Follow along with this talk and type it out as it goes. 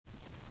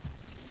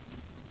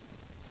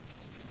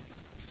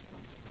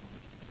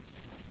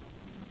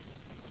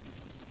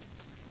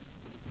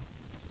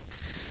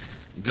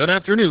Good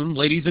afternoon,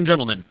 ladies and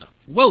gentlemen.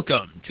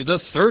 Welcome to the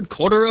third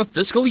quarter of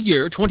fiscal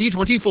year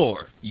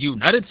 2024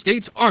 United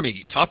States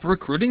Army Top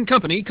Recruiting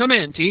Company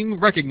Command Team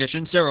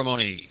Recognition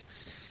Ceremony.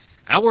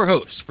 Our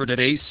host for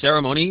today's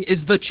ceremony is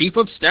the Chief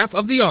of Staff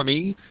of the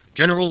Army,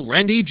 General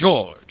Randy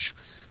George.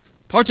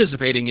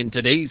 Participating in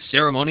today's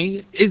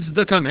ceremony is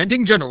the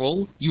Commanding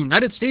General,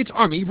 United States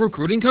Army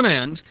Recruiting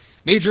Command,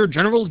 Major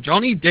General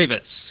Johnny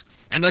Davis,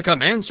 and the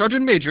Command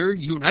Sergeant Major,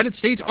 United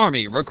States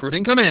Army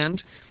Recruiting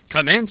Command,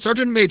 Command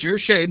Sergeant Major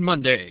Shade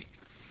Monday.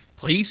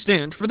 Please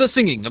stand for the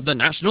singing of the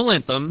National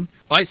Anthem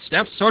by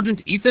Staff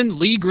Sergeant Ethan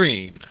Lee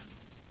Green.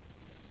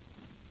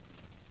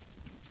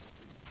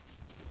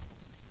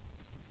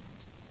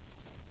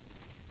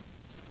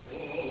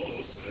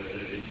 Oh,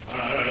 say,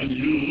 can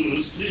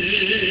you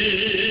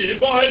see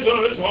by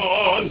the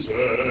dawn's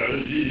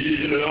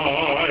early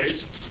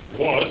light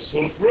what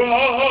so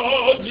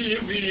proudly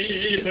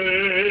we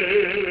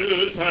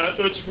hailed at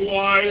the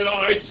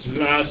twilight's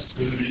last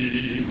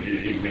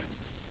gleaming,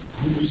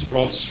 whose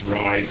broad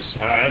stripes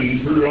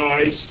and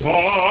bright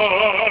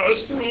stars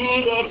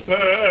through the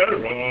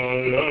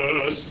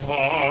perilous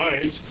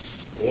fight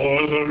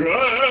o'er the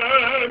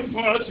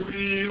ramparts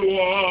we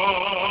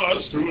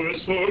watched were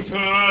so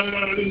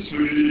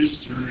gallantly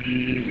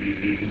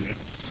streaming,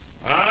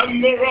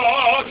 and the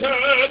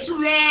rocket's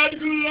red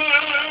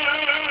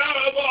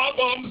glare, the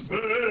bombs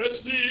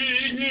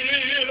bursting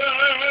in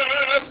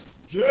air,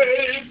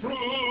 gave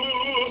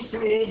proof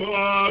through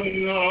the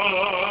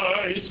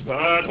night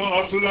that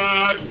our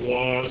flag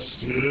was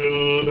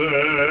still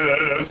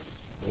there.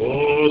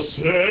 Oh,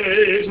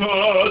 say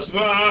does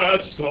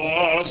that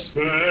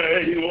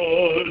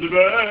star-spangled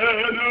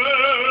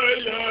banner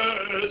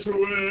yet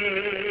wave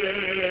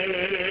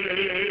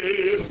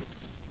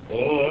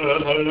o'er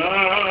the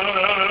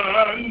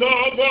land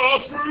of the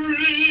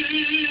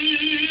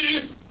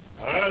free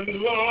and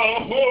the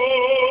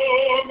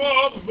home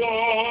of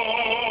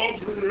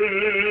the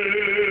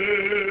brave?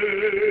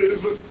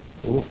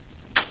 Oh.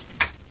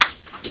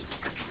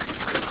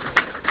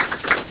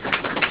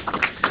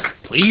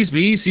 Please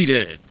be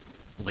seated.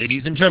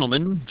 Ladies and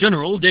gentlemen,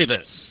 General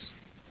Davis.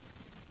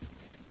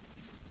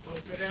 Well,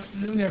 good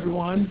afternoon,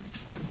 everyone.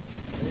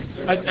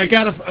 I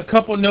got a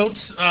couple notes,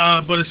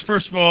 but it's,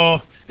 first of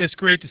all, it's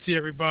great to see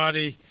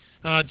everybody.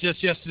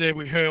 Just yesterday,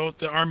 we held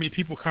the Army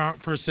People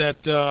Conference at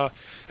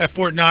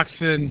Fort Knox,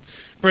 and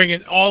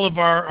bringing all of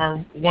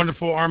our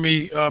wonderful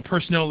Army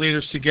personnel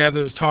leaders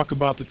together to talk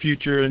about the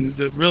future. And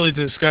really,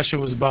 the discussion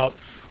was about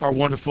our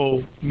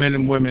wonderful men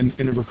and women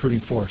in the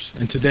recruiting force.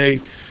 And today,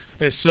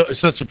 it's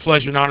such a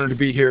pleasure and honor to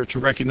be here to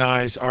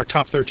recognize our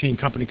top 13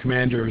 company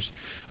commanders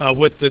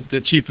with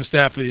the Chief of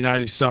Staff of the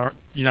United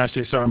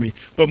States Army.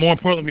 But more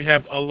importantly, we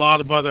have a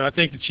lot of other, I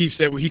think the Chief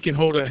said he can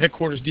hold a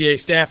headquarters DA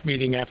staff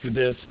meeting after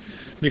this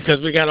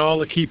because we got all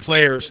the key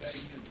players.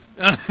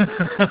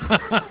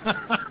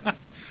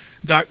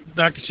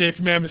 Dr.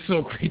 Schaefer, ma'am, it's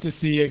so great to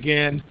see you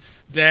again.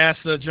 DAS,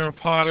 General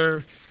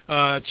Potter,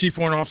 Chief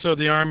Warrant Officer of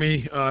the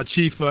Army,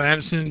 Chief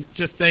Anderson,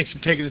 just thanks for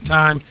taking the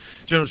time.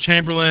 General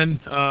Chamberlain,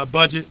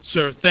 Budget,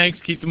 sir, thanks,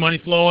 keep the money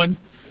flowing.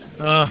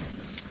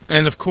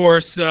 And of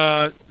course,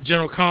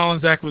 General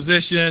Collins,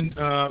 Acquisition,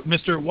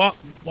 Mr.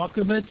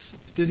 Walkovitz,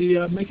 did he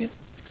make it?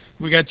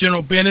 We got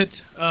General Bennett,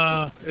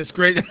 it's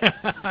great,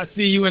 I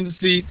see you in the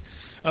seat.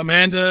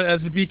 Amanda,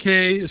 as a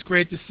BK, it's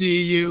great to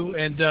see you,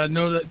 and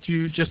know that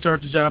you just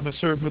started the job and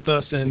served with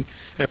us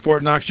at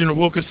Fort Knox. General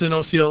Wilkerson,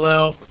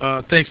 OCLL,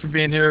 thanks for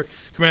being here.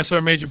 Command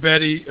Sergeant Major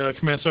Betty,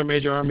 Command Sergeant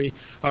Major Army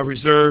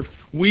Reserve.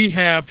 We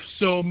have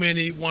so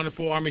many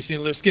wonderful Army senior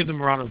leaders. Give them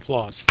a round of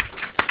applause.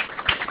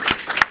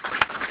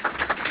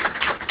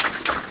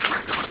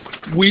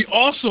 We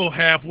also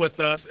have with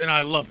us, and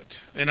I love it,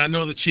 and I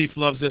know the Chief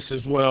loves this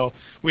as well,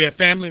 we have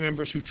family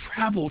members who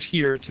traveled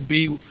here to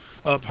be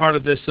part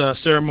of this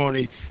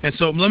ceremony. And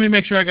so let me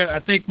make sure I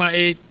think my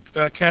aide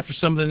captured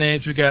some of the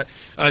names. We got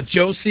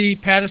Josie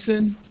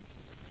Patterson.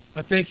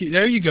 I think,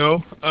 there you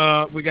go.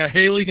 We got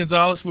Haley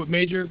Gonzalez with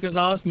Major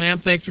Gonzalez.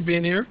 Ma'am, thanks for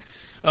being here.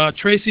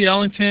 Tracy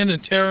Ellington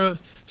and Tara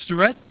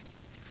Sturett,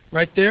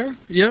 right there.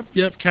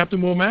 Yep,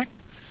 Captain Womack.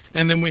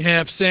 And then we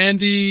have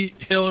Sandy,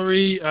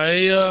 Hillary,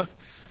 Aya.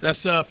 That's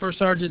First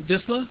Sergeant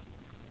Disla's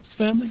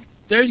family.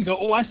 There you go.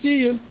 Oh, I see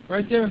you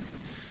right there.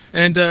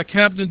 And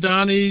Captain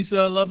Donnie's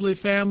lovely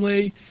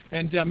family.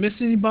 And did I miss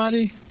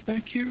anybody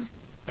back here?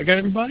 I got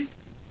everybody?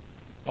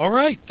 All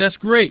right, that's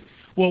great.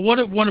 Well, what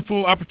a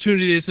wonderful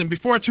opportunity it is. And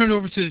before I turn it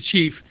over to the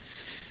Chief,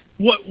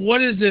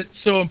 what is it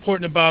so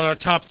important about our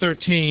top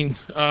 13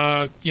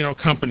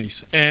 companies?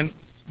 And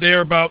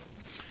they're about,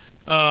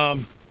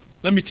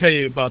 let me tell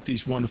you about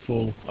these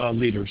wonderful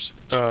leaders,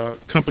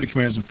 company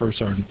commanders and first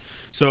sergeant.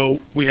 So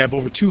we have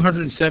over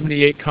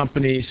 278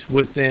 companies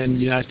within the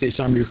United States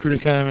Army Recruiting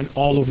Command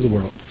all over the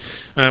world.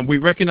 We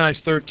recognize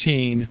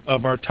 13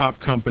 of our top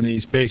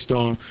companies based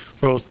on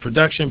both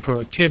production,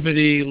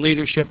 productivity,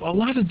 leadership, a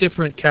lot of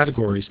different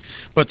categories.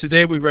 But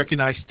today we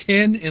recognize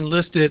 10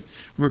 enlisted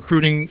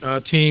recruiting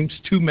teams,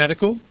 2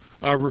 medical,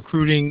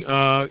 recruiting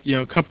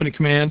company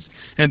commands,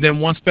 and then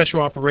 1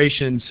 special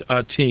operations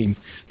team.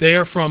 They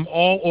are from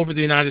all over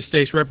the United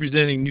States,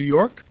 representing New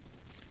York,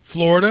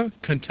 Florida,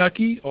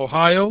 Kentucky,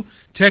 Ohio,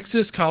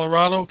 Texas,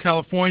 Colorado,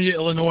 California,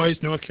 Illinois,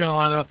 North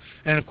Carolina,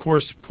 and of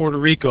course Puerto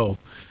Rico.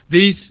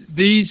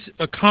 These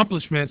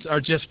accomplishments are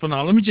just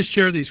phenomenal. Let me just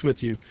share these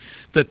with you.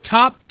 The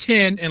top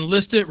 10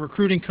 enlisted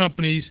recruiting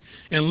companies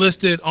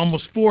enlisted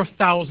almost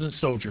 4,000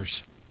 soldiers.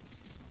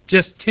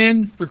 Just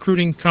 10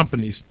 recruiting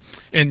companies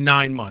in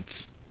 9 months.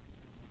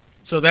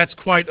 So that's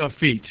quite a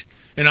feat.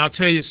 And I'll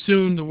tell you,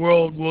 soon the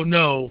world will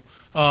know,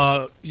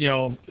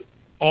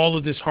 all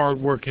of this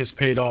hard work has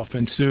paid off,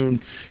 and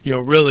soon,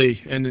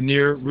 really in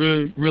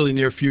the really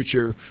near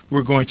future,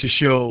 we're going to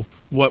show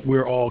what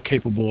we're all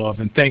capable of.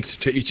 And thanks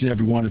to each and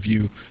every one of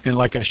you. And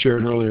like I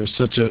shared earlier,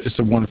 it's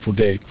a wonderful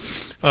day.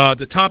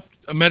 The top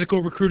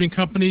medical recruiting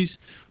companies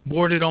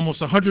boarded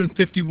almost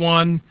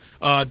 151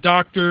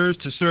 doctors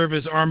to serve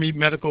as Army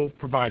medical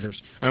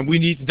providers, and we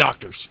need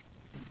doctors.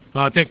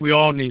 I think we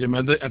all need them.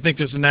 I think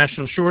there's a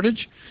national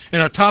shortage. And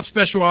our top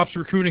special ops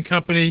recruiting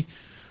company,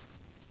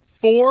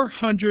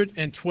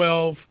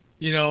 412,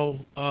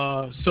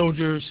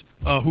 soldiers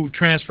who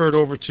transferred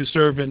over to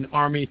serve in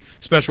Army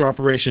Special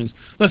Operations.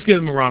 Let's give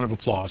them a round of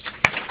applause.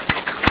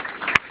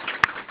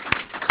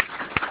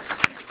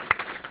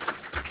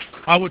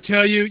 I will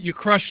tell you, you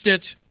crushed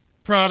it.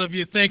 Proud of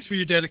you. Thanks for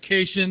your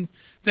dedication.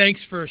 Thanks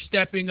for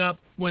stepping up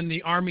when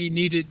the Army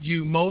needed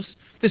you most.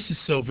 This is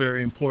so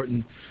very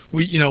important.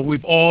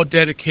 We've all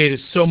dedicated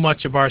so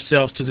much of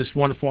ourselves to this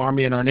wonderful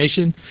Army and our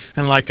nation.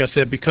 And like I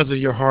said, because of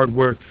your hard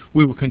work,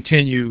 we will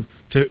continue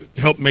to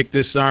help make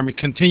this Army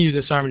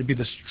to be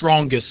the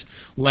strongest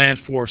land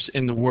force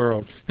in the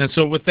world. And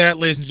so with that,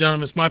 ladies and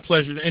gentlemen, it's my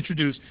pleasure to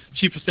introduce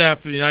Chief of Staff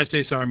of the United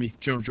States Army,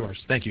 General George.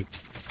 Thank you.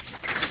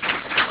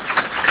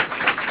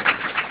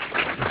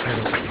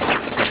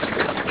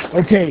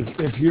 Okay,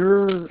 if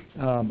you're,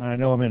 I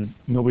know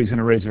nobody's going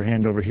to raise their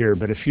hand over here,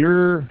 but if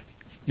you're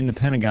in the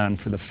Pentagon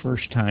for the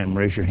first time,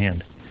 raise your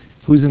hand.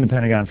 Who's in the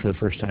Pentagon for the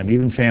first time?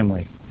 Even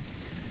family.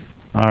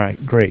 All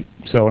right, great.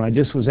 So I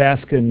just was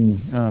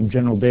asking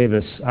General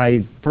Davis,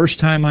 first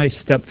time I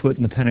stepped foot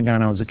in the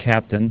Pentagon, I was a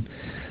captain.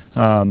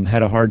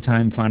 Had a hard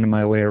time finding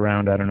my way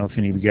around. I don't know if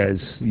any of you guys,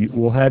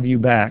 we'll have you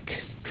back.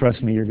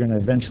 Trust me, you're going to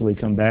eventually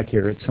come back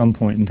here at some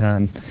point in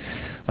time.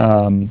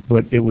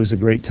 But it was a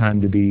great time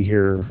to be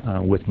here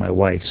with my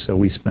wife, so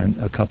we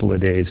spent a couple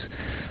of days.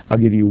 I'll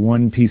give you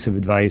one piece of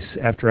advice.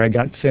 After I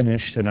got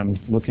finished, and I'm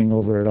looking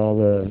over at all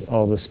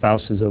the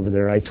spouses over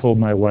there, I told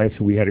my wife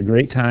we had a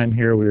great time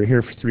here. We were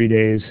here for 3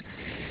 days,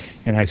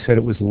 and I said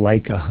it was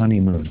like a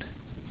honeymoon.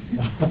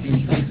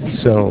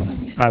 So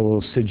I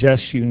will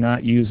suggest you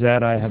not use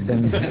that. I have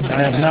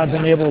not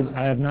been able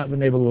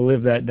to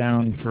live that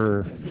down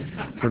for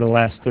the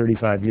last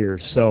 35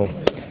 years. So.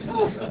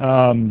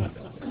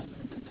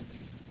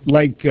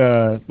 Like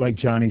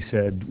Johnny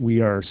said,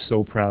 we are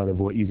so proud of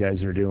what you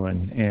guys are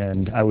doing.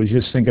 And I was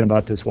just thinking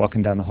about this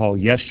walking down the hall.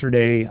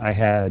 Yesterday, I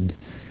had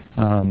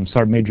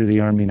Sergeant Major of the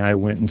Army and I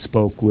went and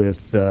spoke with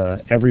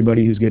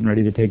everybody who's getting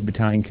ready to take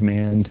battalion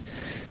command,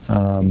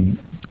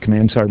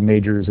 command sergeant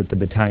majors at the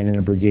battalion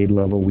and brigade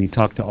level. We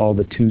talked to all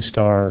the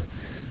 2-star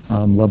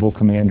level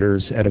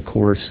commanders at a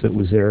course that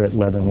was there at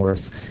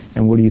Leavenworth.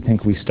 And what do you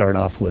think we start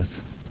off with?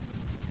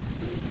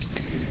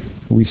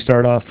 We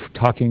start off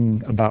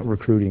talking about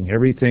recruiting.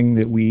 Everything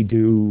that we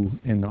do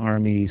in the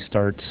Army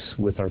starts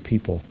with our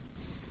people.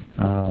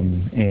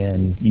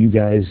 And you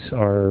guys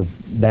are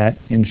that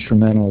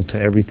instrumental to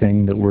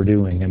everything that we're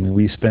doing. I mean,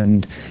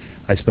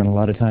 I spend a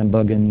lot of time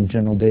bugging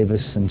General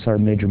Davis and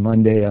Sergeant Major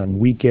Monday on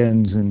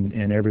weekends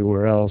and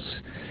everywhere else.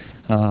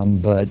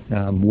 But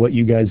what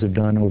you guys have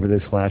done over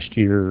this last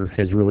year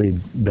has really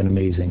been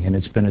amazing. And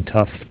it's been a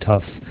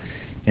tough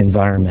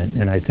environment,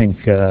 and I think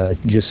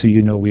just so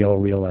you know, we all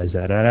realize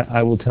that.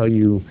 I will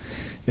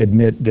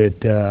admit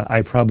that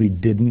I probably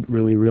didn't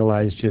really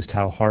realize just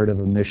how hard of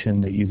a mission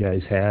that you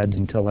guys had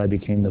until I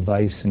became the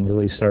vice and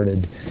really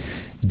started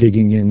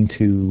digging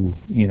into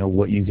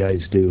what you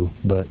guys do.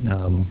 But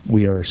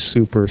we are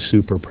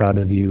super proud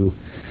of you.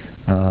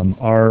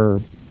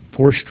 Our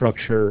force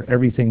structure,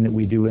 everything that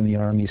we do in the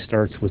Army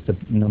starts with the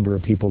number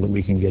of people that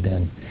we can get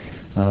in.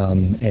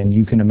 And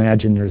you can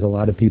imagine there's a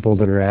lot of people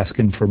that are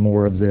asking for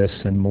more of this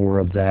and more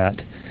of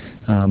that,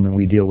 and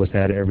we deal with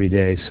that every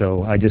day.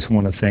 So I just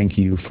want to thank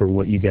you for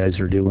what you guys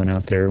are doing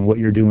out there and what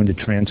you're doing to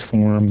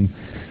transform.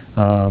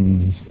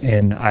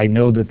 And I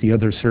know that the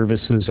other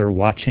services are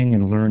watching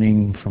and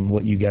learning from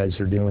what you guys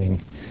are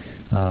doing.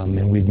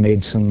 And we've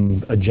made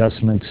some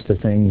adjustments to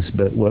things,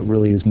 but what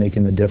really is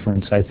making the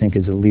difference, I think,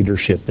 is the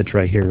leadership that's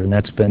right here. And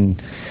that's been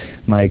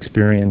my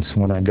experience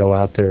when I go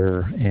out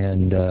there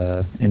and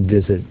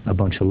visit a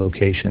bunch of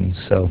locations.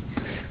 So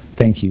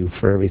thank you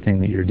for everything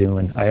that you're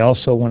doing. I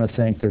also want to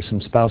thank, there's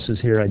some spouses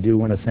here, I do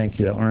want to thank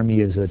you. The Army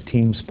is a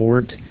team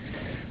sport.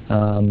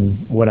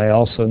 What I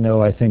also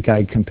know, I think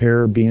I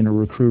compare being a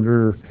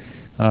recruiter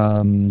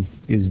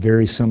is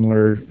very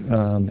similar,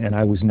 and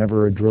I was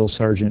never a drill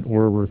sergeant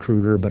or a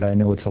recruiter, but I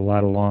know it's a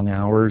lot of long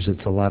hours,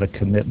 it's a lot of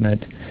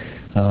commitment,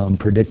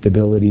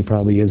 Predictability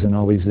probably isn't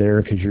always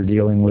there because you're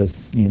dealing with,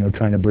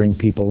 trying to bring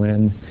people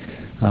in.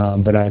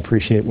 But I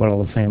appreciate what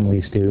all the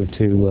families do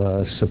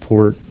to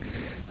support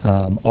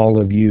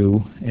all of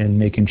you and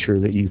making sure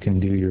that you can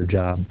do your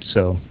job.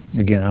 So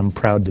again, I'm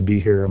proud to be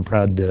here. I'm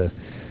proud to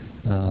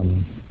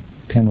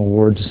pin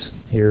awards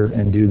here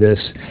and do this.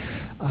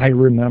 I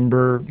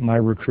remember my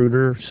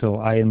recruiter, so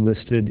I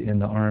enlisted in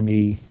the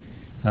Army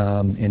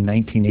in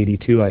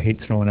 1982. I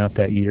hate throwing out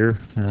that year,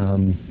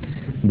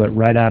 but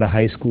right out of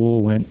high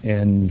school went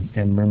and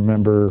I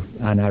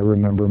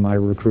remember my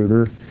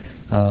recruiter,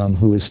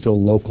 who is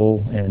still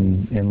local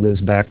and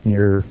lives back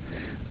near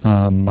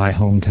my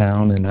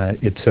hometown, and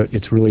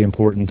it's really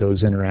important,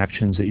 those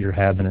interactions that you're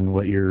having and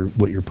what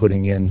you're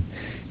putting in,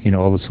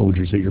 all the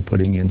soldiers that you're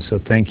putting in. So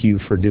thank you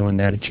for doing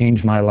that. It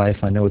changed my life.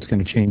 I know it's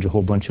going to change a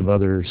whole bunch of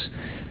others,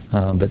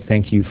 but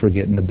thank you for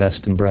getting the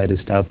best and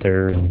brightest out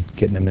there and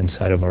getting them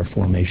inside of our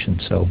formation.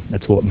 So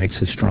that's what makes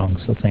us strong.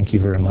 So thank you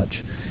very much.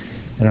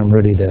 And I'm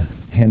ready to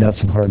hand out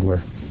some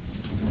hardware.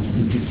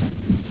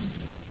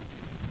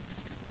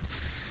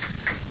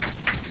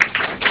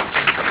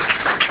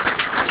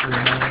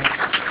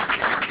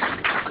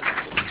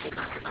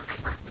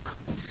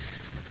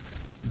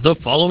 The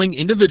following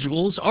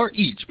individuals are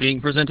each being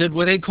presented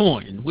with a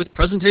coin with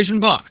presentation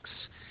box,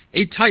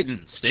 a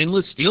Titan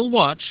stainless steel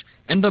watch,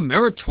 and the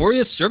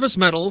Meritorious Service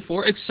Medal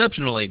for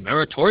exceptionally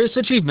meritorious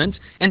achievement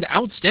and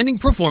outstanding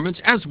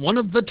performance as one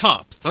of the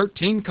top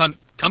 13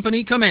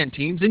 company command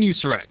teams in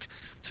USAREC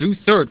through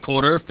third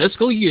quarter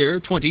fiscal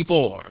year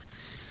 24.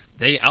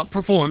 They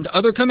outperformed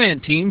other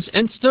command teams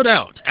and stood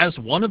out as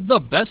one of the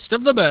best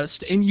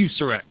in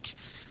USAREC.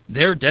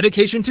 Their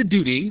dedication to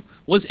duty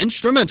was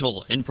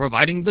instrumental in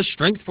providing the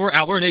strength for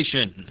our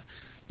nation.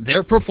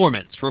 Their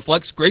performance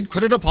reflects great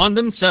credit upon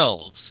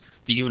themselves,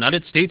 the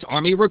United States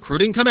Army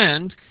Recruiting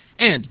Command,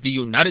 and the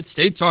United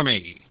States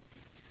Army.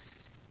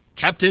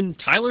 Captain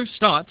Tyler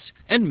Stotts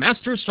and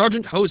Master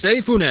Sergeant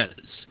Jose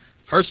Funes,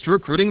 1st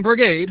Recruiting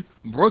Brigade,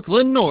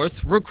 Brooklyn North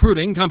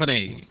Recruiting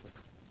Company.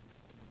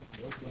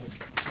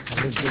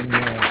 I'm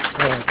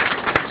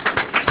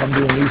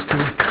doing these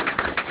two.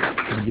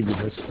 I'll give you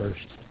this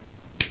first.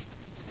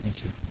 Thank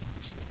you.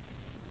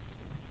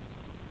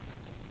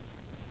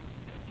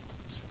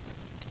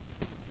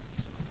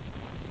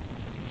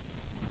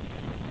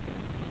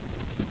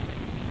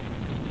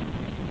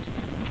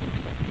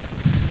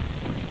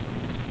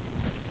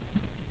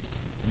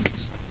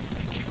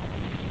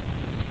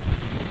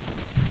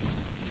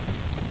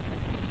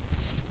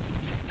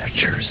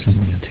 Pictures. I'm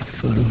going to take a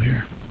photo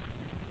here.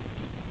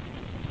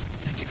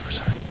 Thank you,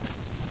 sir.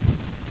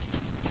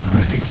 All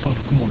right, take a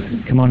photo. Come on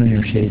in. Come on in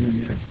here, Shade.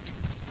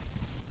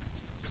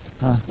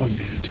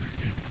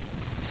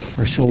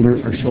 Our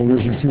shoulders are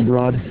too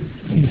broad.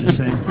 He's the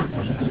same.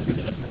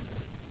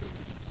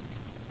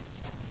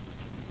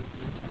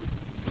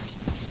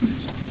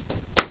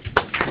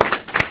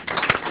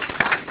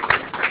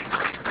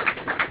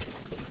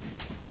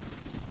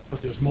 But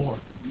there's more.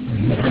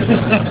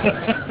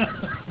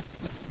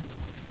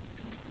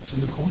 It's in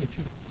the corner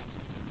too.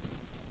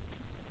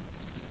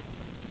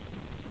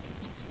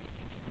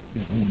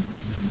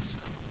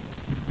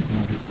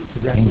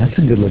 Dang, that's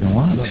a good looking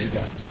watch.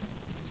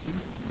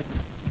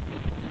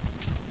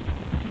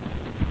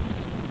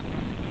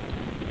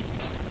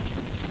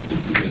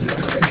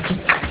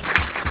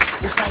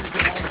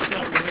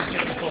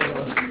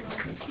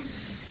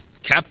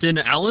 Captain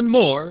Alan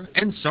Moore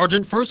and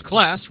Sergeant First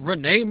Class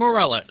Renee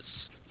Morales,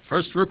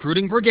 1st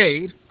Recruiting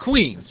Brigade,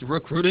 Queens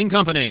Recruiting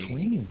Company.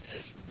 Queens.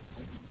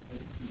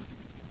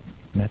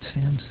 Mets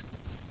fans?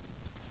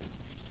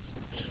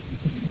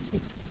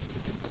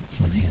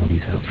 Let me hand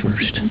these out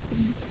first.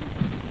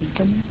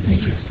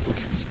 Thank you.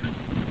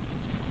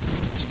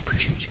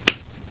 Appreciate you.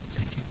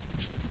 Thank you.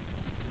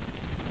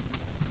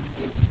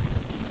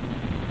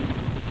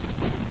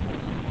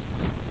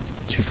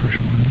 It's your first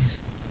one of these?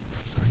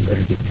 Oh, you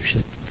better get your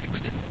shit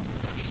fixed.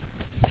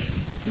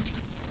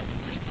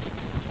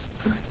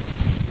 Alright.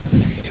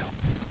 There you go.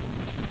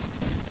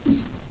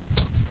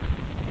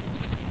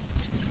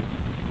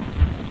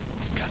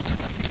 Got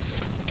something.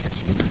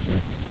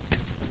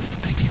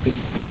 Thank you.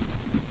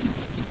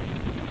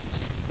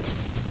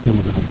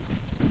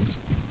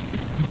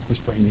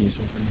 Just bring these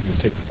over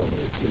and take the photo.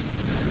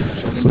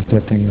 Flip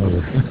that thing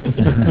over.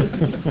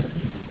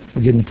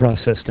 We're getting the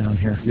process down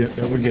here. Yeah,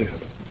 we're good.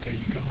 There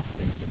you go.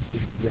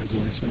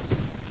 Congratulations.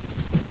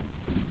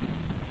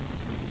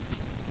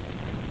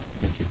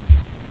 Thank you.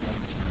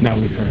 Now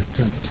we turn to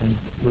 10.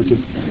 We're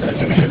just...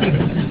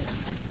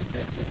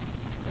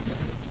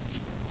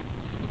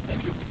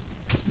 Thank you.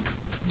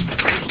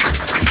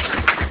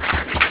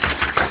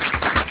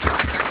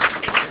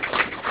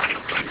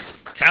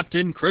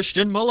 Captain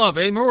Christian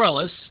Malave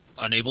Morales,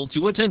 unable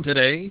to attend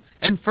today,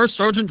 and First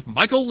Sergeant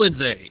Michael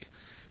Lindsay,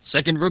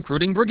 2nd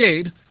Recruiting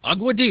Brigade,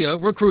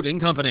 Aguadilla Recruiting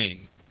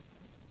Company.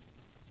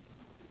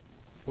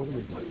 I was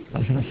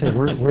going to say,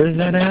 where is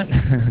that at?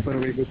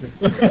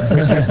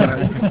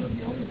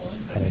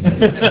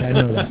 I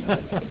know that.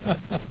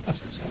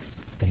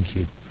 Thank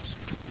you.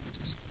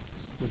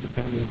 with the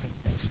family.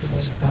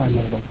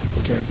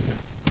 Okay.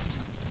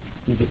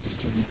 You get this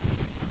to me.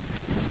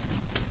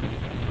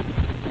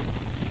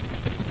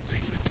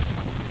 Thank you.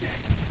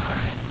 All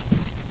right.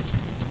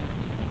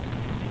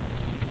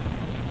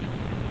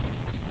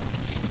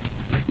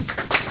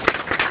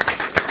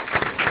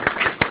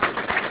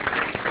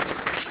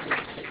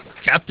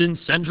 Captain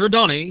Sandra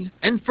Donnie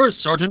and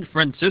First Sergeant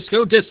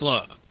Francisco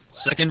Disla,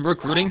 2nd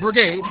Recruiting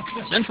Brigade,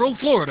 Central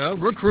Florida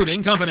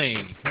Recruiting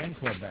Company. Fan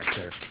club back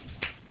there.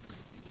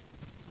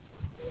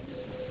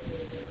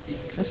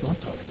 That's what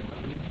I'm talking about.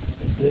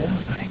 Yeah.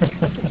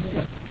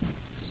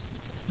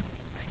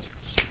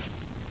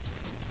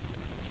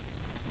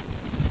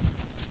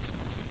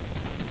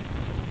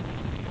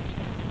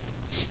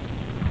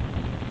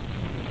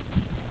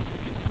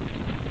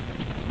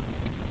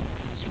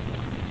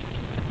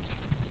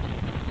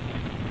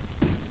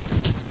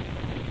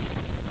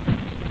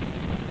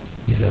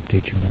 You gotta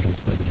update your medals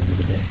by the end of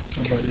the day.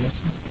 Somebody else?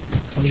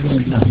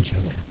 No, I'm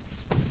joking.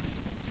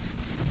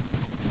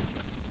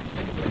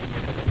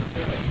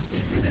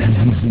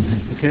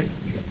 Okay.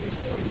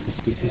 Let's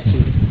get this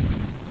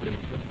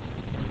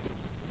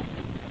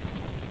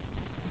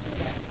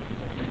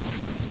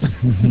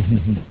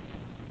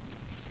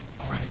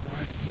All right,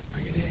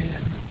 bring it in.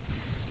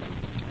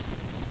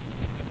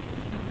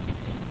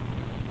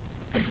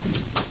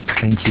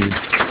 Thank you.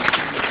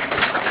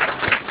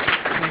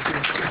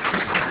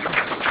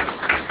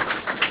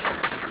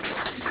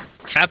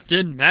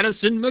 Captain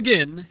Madison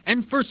McGinn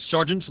and First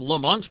Sergeant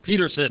Lamont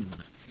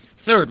Peterson,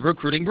 3rd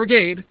Recruiting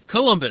Brigade,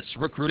 Columbus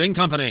Recruiting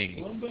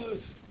Company.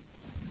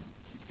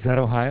 Is that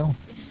Ohio?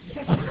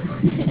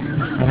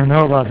 I don't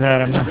know about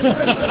that.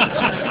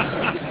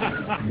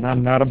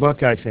 I'm not a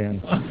Buckeye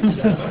fan.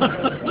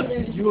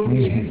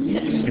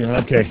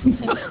 Yeah, okay.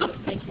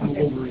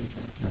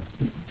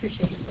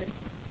 Appreciate it.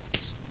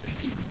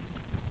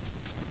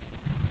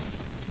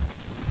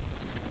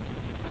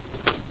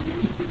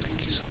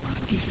 Thank you so much.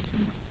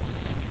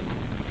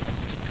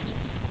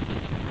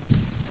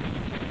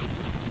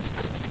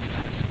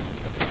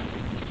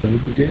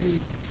 Third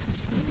Brigade.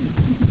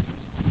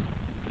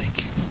 Thank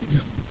you.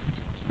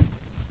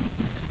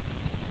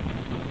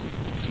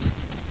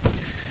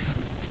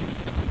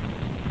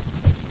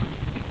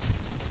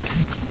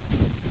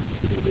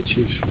 The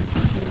Chiefs.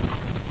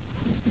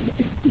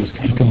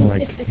 I don't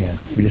like, yeah,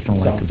 we just don't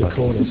like South the Buckeye.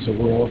 Dakota, so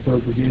we're all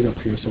 3rd Brigade up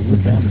here, so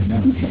we're family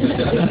now.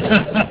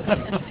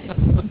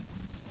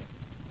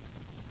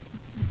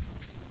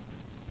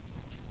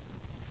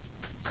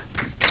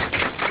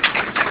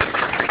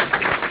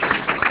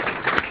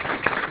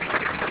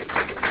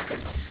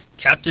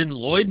 Captain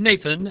Lloyd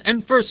Nathan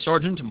and First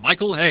Sergeant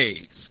Michael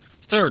Hayes,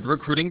 3rd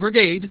Recruiting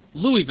Brigade,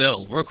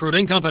 Louisville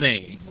Recruiting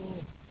Company.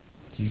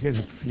 You guys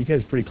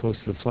are pretty close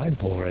to the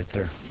flagpole right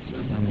there.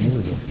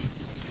 Unbelievable.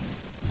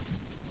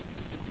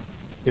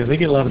 Yeah, they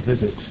get a lot of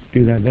visits.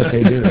 Do that, bet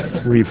they do.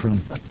 Where are you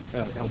from?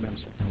 Alabama.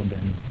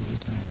 Alabama.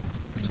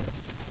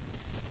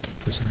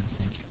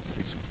 Thank you.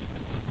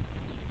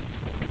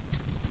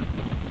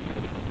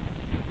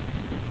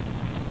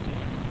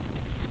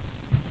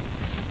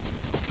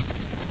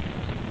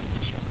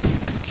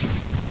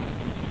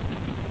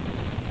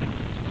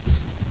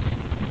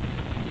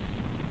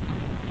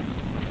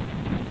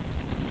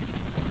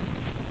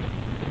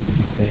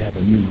 They have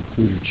a new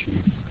recruiter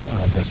chief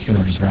that's been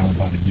around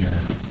about a year.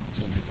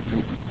 So,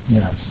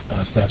 yeah,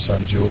 Staff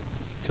Sergeant Joe.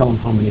 Tell him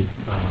how many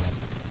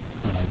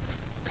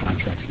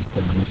contracts he's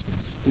put on this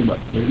one. About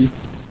 30.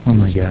 Oh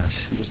my gosh.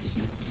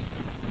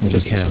 What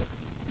Just a cow.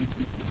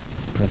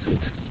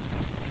 Impressive.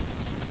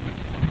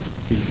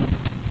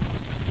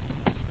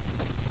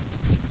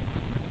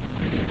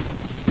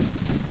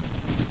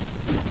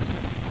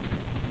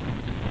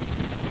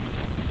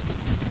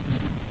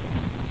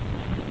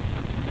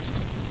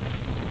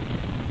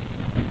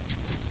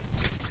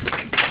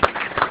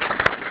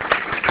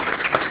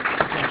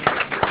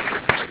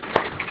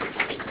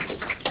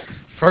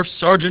 First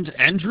Sergeant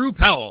Andrew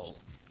Powell,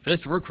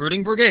 5th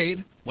Recruiting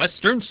Brigade,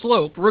 Western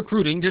Slope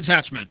Recruiting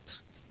Detachment.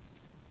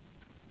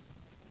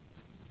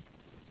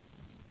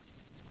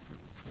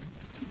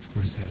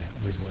 Where's that at?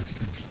 Where's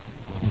Western?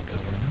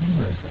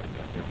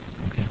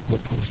 Okay,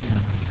 what post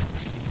town are you at?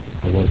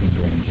 I was in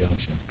Grand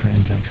Junction.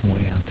 Grand Junction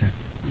way out there.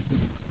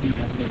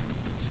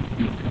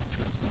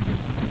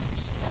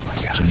 Oh my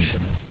gosh.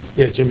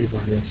 Yeah, Jimmy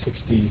Barnett,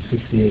 60,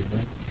 68,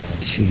 right?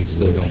 Jeez,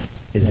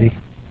 is he?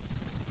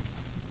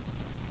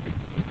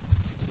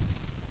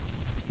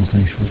 Well,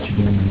 thanks for what you're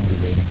doing and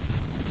motivating.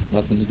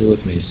 Nothing to do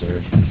with me,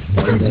 sir.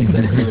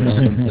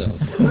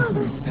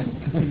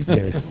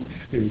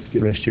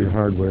 Rest your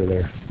hardware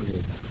there.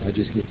 I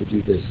just get to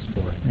do this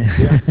for it.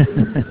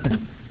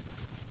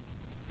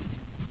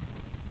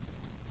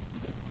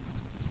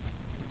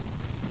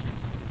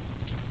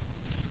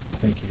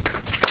 Thank you.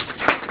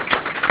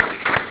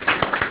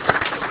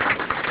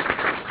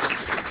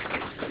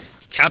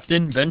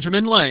 Captain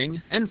Benjamin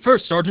Lang and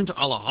First Sergeant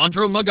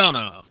Alejandro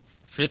Magana,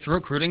 5th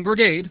Recruiting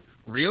Brigade,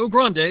 Rio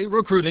Grande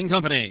Recruiting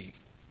Company.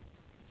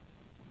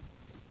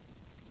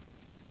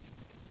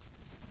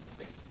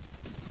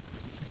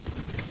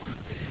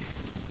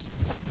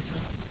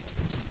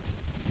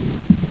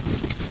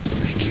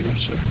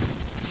 sir.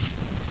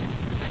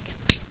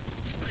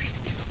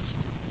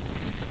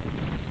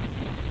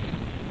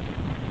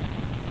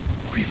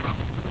 Where are you from?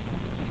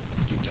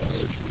 Utah,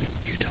 sir.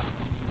 Utah.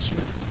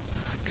 Sir.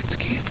 Good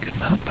skiing, good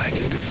mountain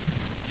biking.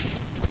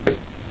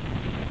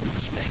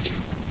 Thank you.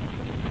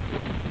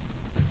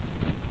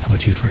 How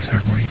about you, First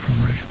Sergeant? Where are you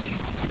from, originally?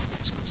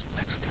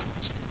 Mexico.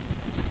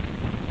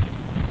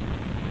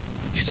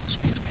 You still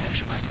speak Spanish?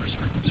 My First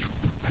Sergeant was from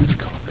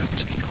Mexico. I couldn't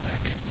speak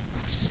Quebec.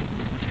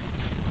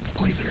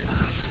 Believe it or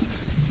not.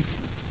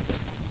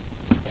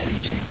 Eddie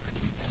J.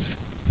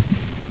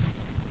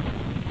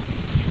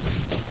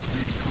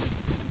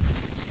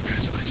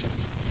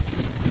 Congratulations.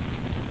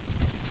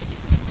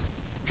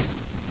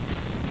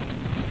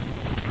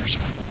 First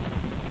Sergeant.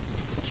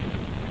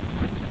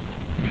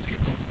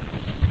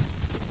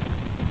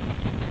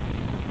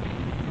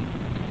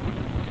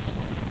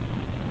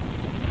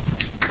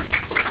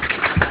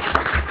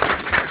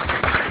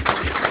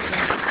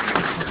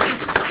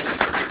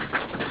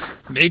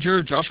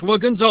 Major Joshua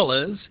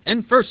Gonzalez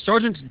and First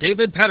Sergeant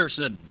David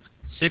Patterson,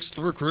 6th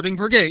Recruiting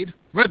Brigade,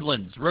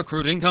 Redlands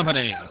Recruiting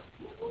Company.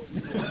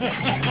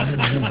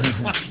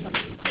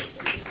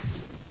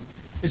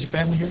 Is your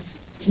family here?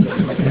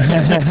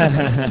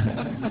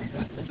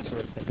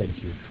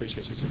 Thank you.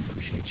 Appreciate you.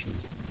 Appreciate you.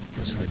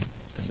 Sergeant.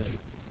 Thank you.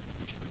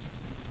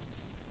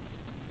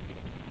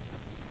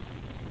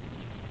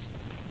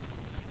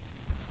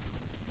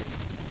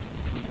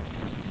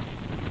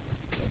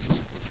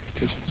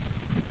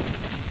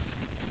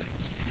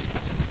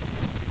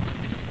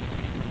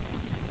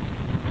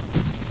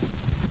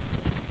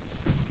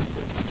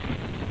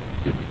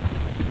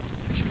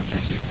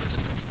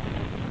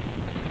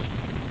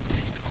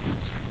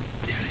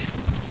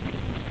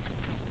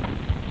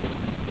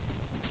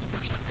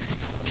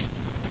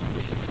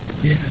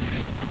 Yeah.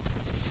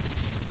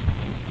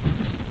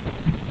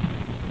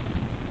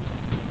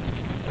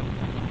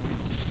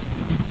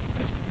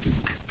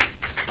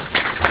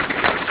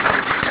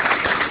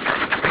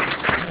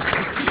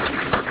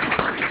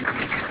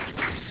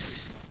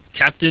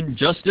 Captain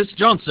Justice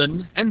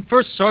Johnson and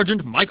First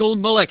Sergeant Michael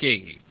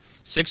Malecki,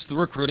 6th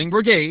Recruiting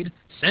Brigade,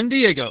 San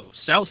Diego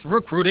South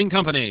Recruiting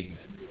Company.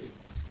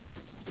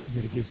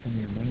 You gotta give some of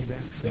your money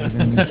back for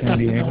living in San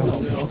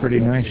Diego.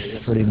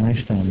 It's pretty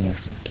nice down there.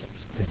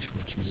 Thanks for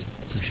what you do.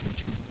 Appreciate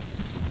you.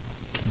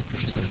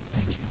 Appreciate it.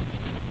 Thank you.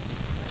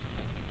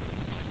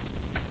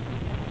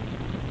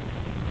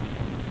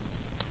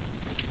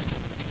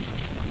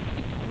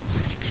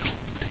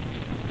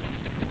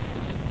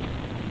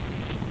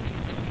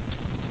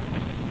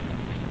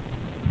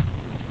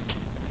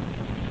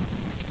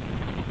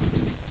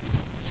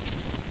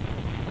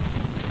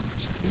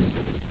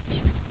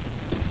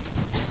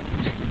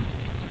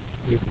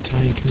 Your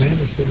battalion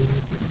commander sitting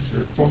there.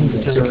 Sir, former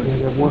battalion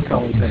commander, work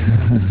all the day.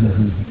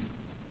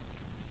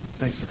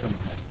 Thanks for coming.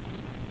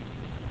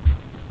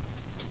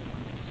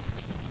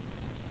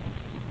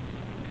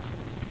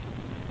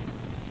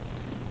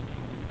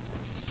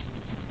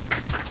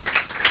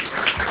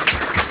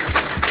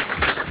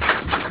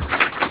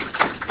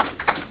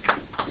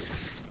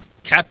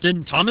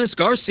 Captain Thomas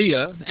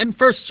Garcia and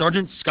First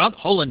Sergeant Scott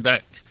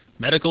Hollenbeck,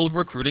 Medical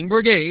Recruiting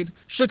Brigade,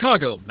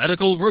 Chicago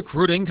Medical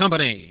Recruiting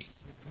Company.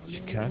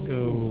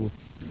 Chicago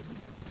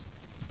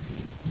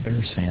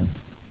Bears fan.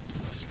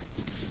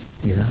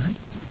 You're not?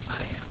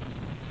 I am.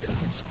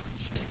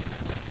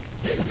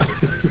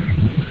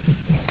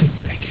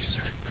 Thank you,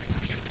 sir. Very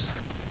much, sir.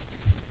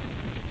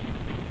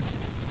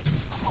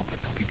 I'm hoping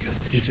they'll be good.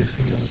 Did you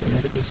think I was a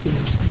medical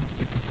student?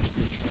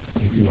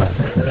 You are.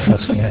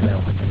 Trust me, I know.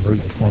 I've been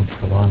rooting for them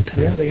for a long time.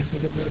 Yeah, they got some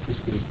good medical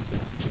students.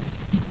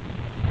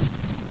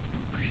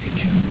 Appreciate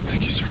you.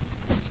 Thank you, sir.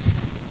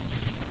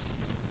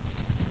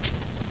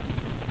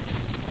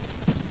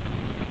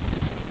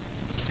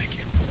 Thank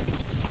you.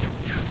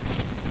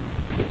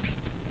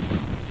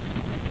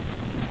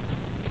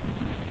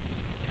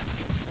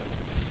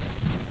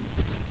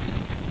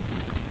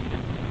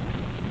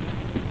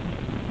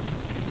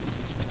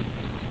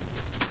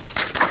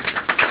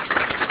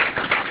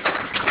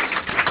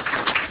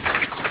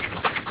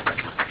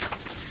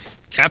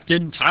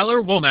 Captain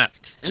Tyler Womack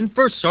and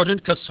First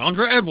Sergeant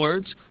Cassandra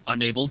Edwards,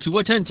 unable to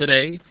attend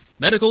today,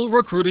 Medical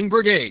Recruiting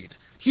Brigade,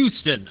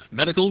 Houston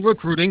Medical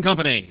Recruiting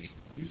Company.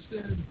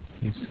 Houston.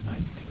 Houston.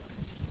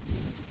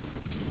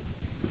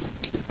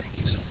 Thank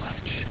you so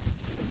much.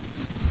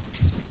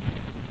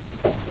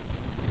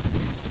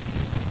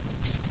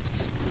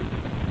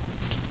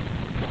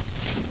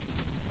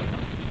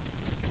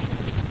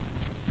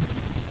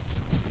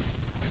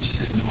 I just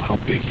didn't know how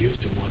big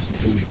Houston was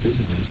until we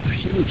visited. It's a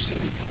huge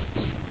city.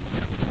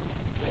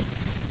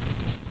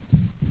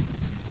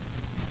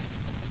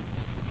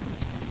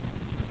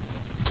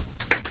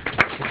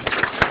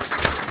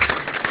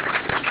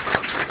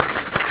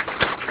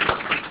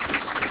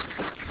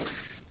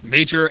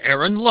 Major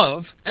Aaron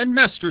Love and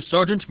Master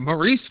Sergeant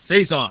Maurice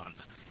Faison,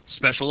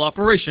 Special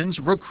Operations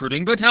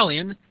Recruiting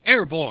Battalion,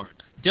 Airborne,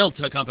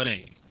 Delta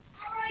Company.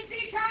 All right,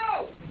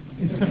 Nico!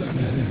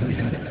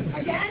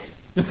 Again?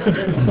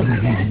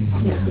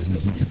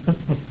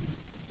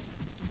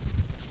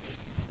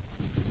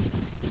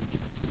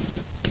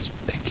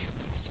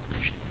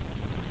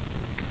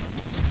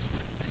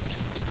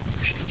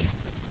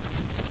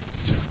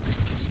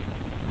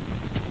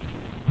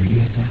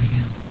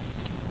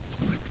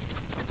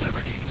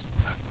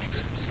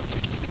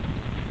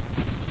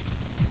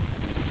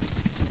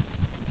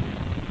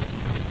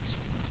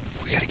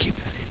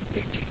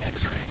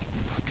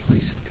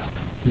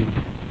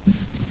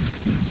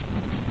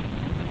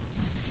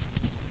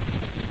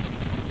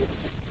 You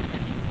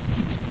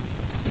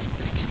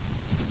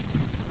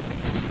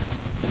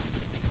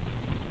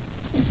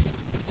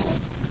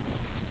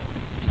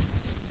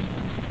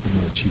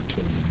know, the chief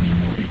told me we need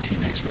more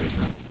 18X right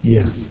now.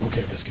 Yeah.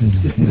 Okay, that's good.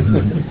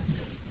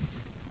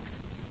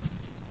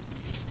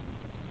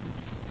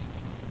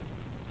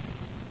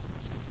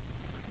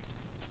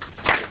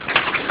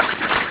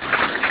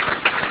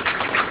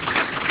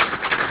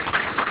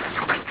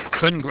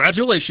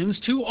 Congratulations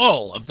to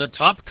all of the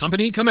top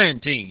company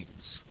command teams.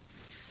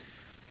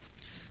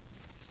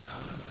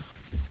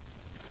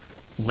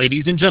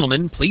 Ladies and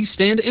gentlemen, please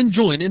stand and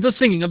join in the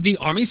singing of the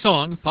Army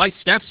song by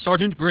Staff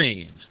Sergeant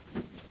Green.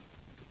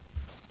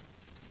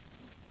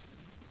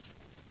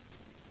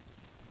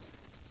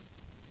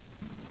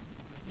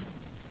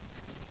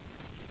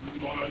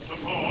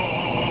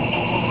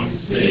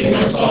 Sing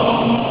a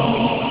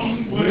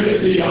song,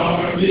 we're the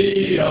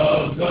army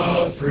of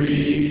the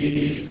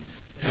free.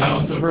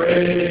 Count the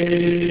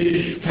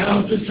brave,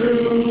 count the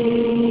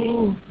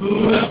true,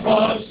 who have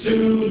fought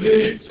to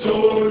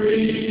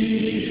victory.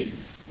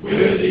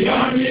 We're the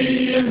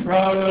army and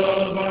proud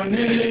of our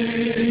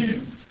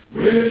name.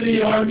 We're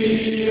the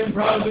army and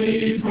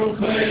proudly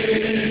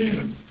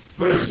proclaim.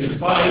 First to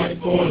fight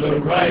for the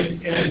right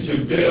and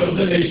to build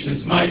the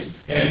nation's might,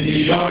 and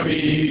the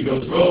army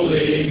goes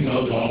rolling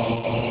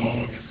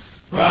along.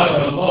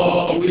 Proud of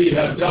all we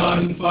have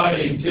done,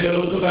 fighting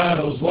till the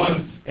battle's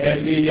won,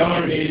 and the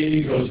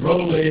army goes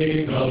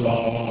rolling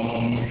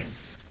along.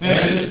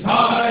 And it's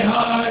high,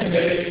 high,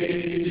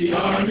 hey, the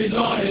army's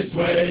on its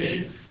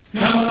way.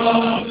 Count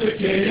off the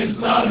cannons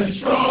loud and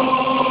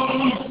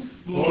strong,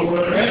 for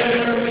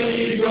wherever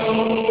you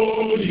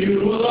go, you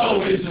will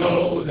always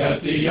know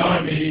that the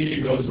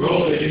army goes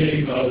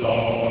rolling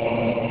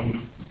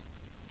along.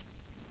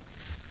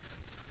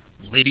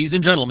 Ladies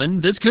and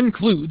gentlemen, this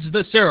concludes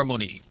the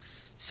ceremony.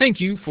 Thank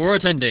you for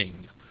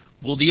attending.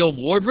 Will the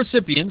award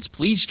recipients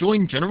please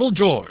join General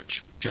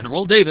George,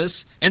 General Davis,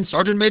 and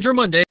Sergeant Major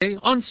Monday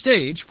on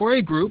stage for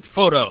a group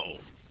photo?